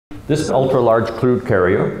This ultra-large crude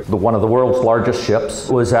carrier, one of the world's largest ships,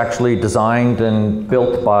 was actually designed and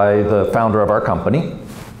built by the founder of our company.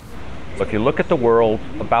 So if you look at the world,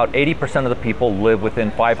 about 80% of the people live within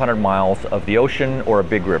 500 miles of the ocean or a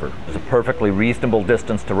big river. It's a perfectly reasonable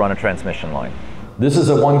distance to run a transmission line. This is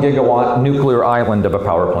a 1 gigawatt nuclear island of a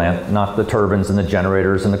power plant, not the turbines and the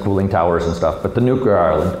generators and the cooling towers and stuff, but the nuclear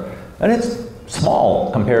island. And it's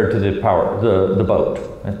small compared to the boat.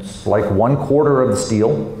 It's like 1/4 of the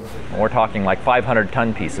steel. We're talking like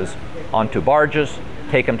 500-ton pieces onto barges,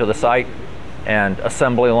 take them to the site, and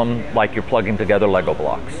assemble them like you're plugging together Lego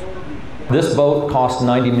blocks. This boat cost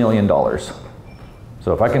 $90 million.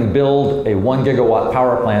 So if I can build a 1 gigawatt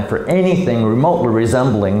power plant for anything remotely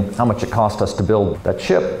resembling how much it cost us to build that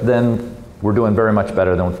ship, then we're doing very much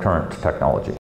better than with current technology.